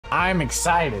I'm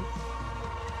excited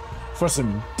for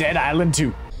some Dead Island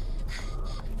 2.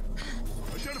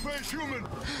 Identify as human.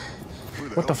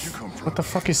 What the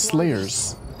fuck is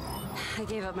Slayers? I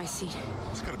gave up my seat.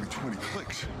 It's gotta be 20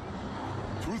 clicks.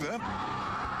 Through them.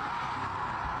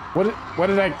 What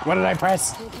did I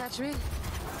press? Can you catch me?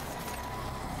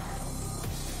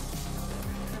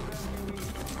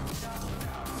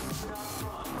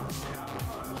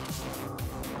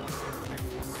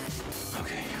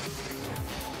 Okay.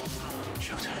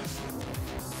 Showtime.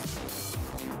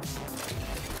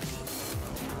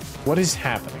 What is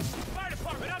happening? Fire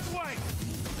department, out the way.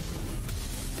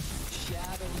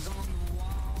 Shadows on the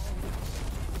wall.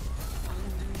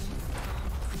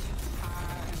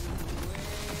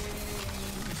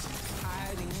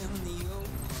 Hiding in the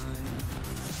open.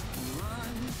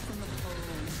 Run from the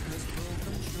hopeless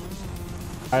broken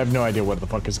truth. I have no idea what the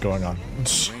fuck is going on.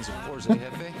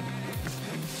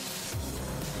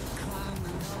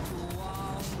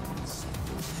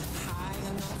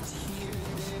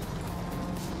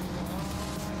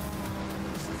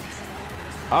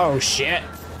 Oh shit.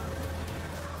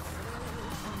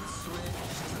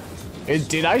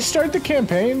 Did I start the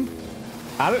campaign?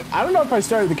 I don't know if I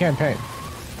started the campaign.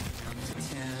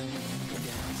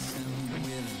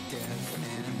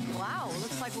 Wow,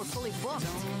 looks like we're fully booked.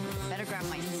 Better grab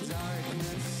my seat.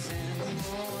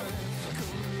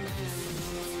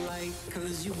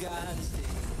 Cause you gotta stay.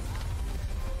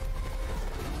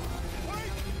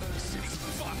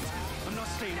 I'm not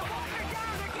staying behind.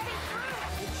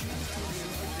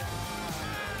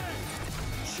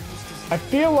 I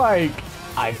feel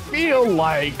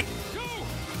like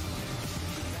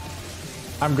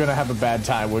I'm gonna have a bad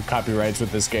time with copyrights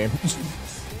with this game.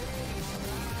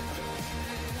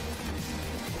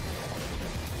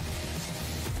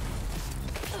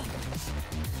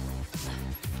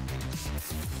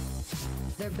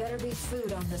 There better be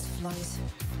food on this flight.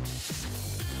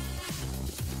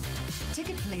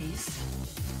 Ticket, please.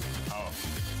 Oh,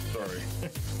 sorry.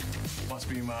 Must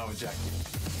be my jacket.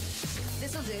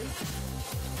 This'll do.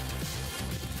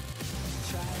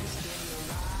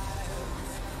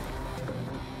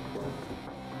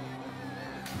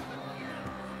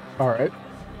 All right.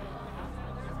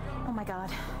 Oh my god,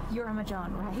 you're Emma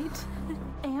John, right?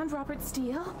 And Robert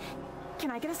Steele? Can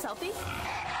I get a selfie?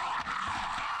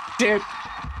 Dude.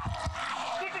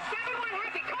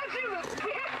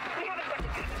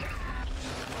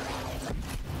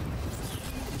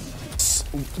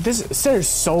 There's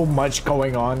so much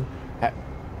going on.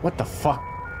 What the fuck?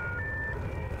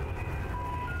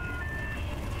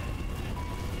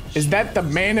 Is that the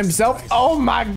man himself? Oh my